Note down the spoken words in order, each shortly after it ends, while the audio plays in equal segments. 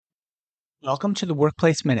Welcome to the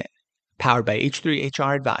Workplace Minute, powered by H3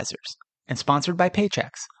 HR Advisors and sponsored by Paychex,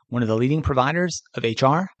 one of the leading providers of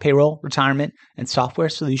HR, payroll, retirement, and software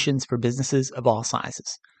solutions for businesses of all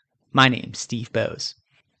sizes. My name's Steve Bowes.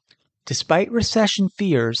 Despite recession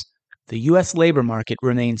fears, the U.S. labor market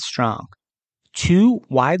remains strong. Two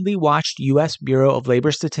widely watched U.S. Bureau of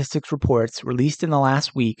Labor Statistics reports released in the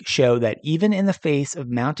last week show that even in the face of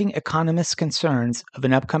mounting economists' concerns of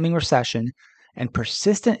an upcoming recession and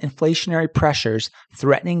persistent inflationary pressures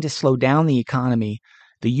threatening to slow down the economy,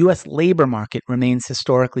 the U.S. labor market remains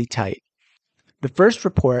historically tight. The first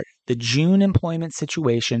report, the June Employment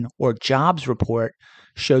Situation, or Jobs Report,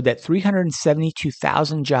 showed that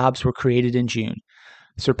 372,000 jobs were created in June,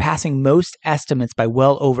 surpassing most estimates by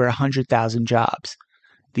well over 100,000 jobs.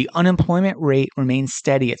 The unemployment rate remains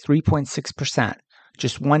steady at 3.6%,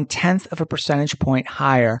 just 1/10 of a percentage point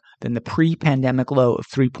higher than the pre-pandemic low of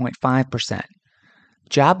 3.5%.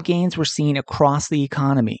 Job gains were seen across the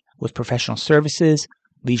economy, with professional services,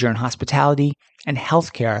 leisure and hospitality, and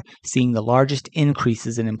healthcare seeing the largest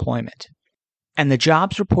increases in employment. And the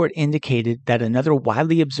jobs report indicated that another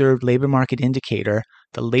widely observed labor market indicator,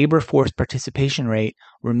 the labor force participation rate,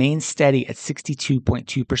 remains steady at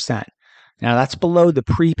 62.2%. Now, that's below the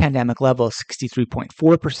pre-pandemic level of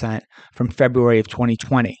 63.4% from February of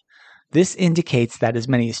 2020. This indicates that as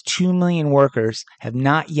many as 2 million workers have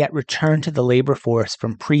not yet returned to the labor force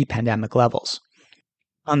from pre-pandemic levels.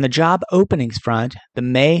 On the job openings front, the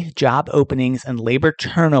May Job Openings and Labor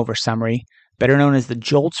Turnover Summary, better known as the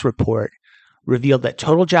JOLTS report, revealed that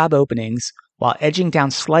total job openings, while edging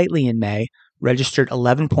down slightly in May, registered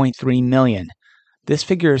 11.3 million. This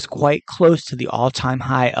figure is quite close to the all-time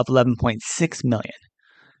high of 11.6 million.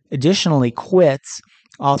 Additionally, quits,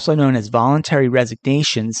 also known as voluntary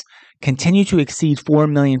resignations, continue to exceed 4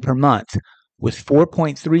 million per month, with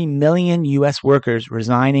 4.3 million U.S. workers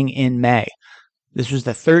resigning in May. This was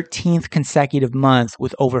the 13th consecutive month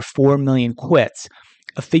with over 4 million quits,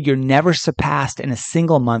 a figure never surpassed in a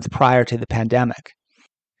single month prior to the pandemic.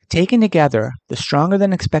 Taken together, the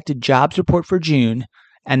stronger-than-expected jobs report for June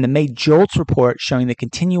and the May JOLTS report showing the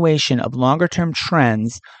continuation of longer-term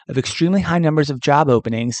trends of extremely high numbers of job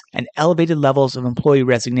openings and elevated levels of employee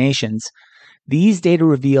resignations, these data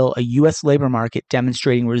reveal a U.S. labor market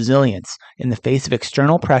demonstrating resilience in the face of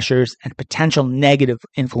external pressures and potential negative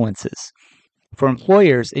influences. For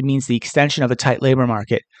employers, it means the extension of a tight labor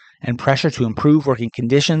market and pressure to improve working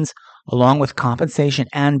conditions, along with compensation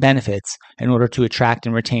and benefits in order to attract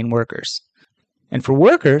and retain workers. And for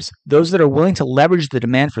workers, those that are willing to leverage the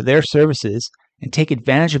demand for their services and take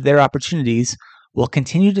advantage of their opportunities will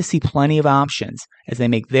continue to see plenty of options as they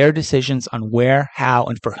make their decisions on where, how,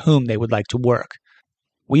 and for whom they would like to work.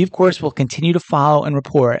 We, of course, will continue to follow and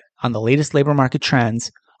report on the latest labor market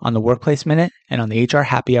trends on the Workplace Minute and on the HR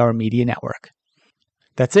Happy Hour Media Network.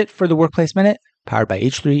 That's it for the Workplace Minute, powered by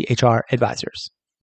H3 HR Advisors.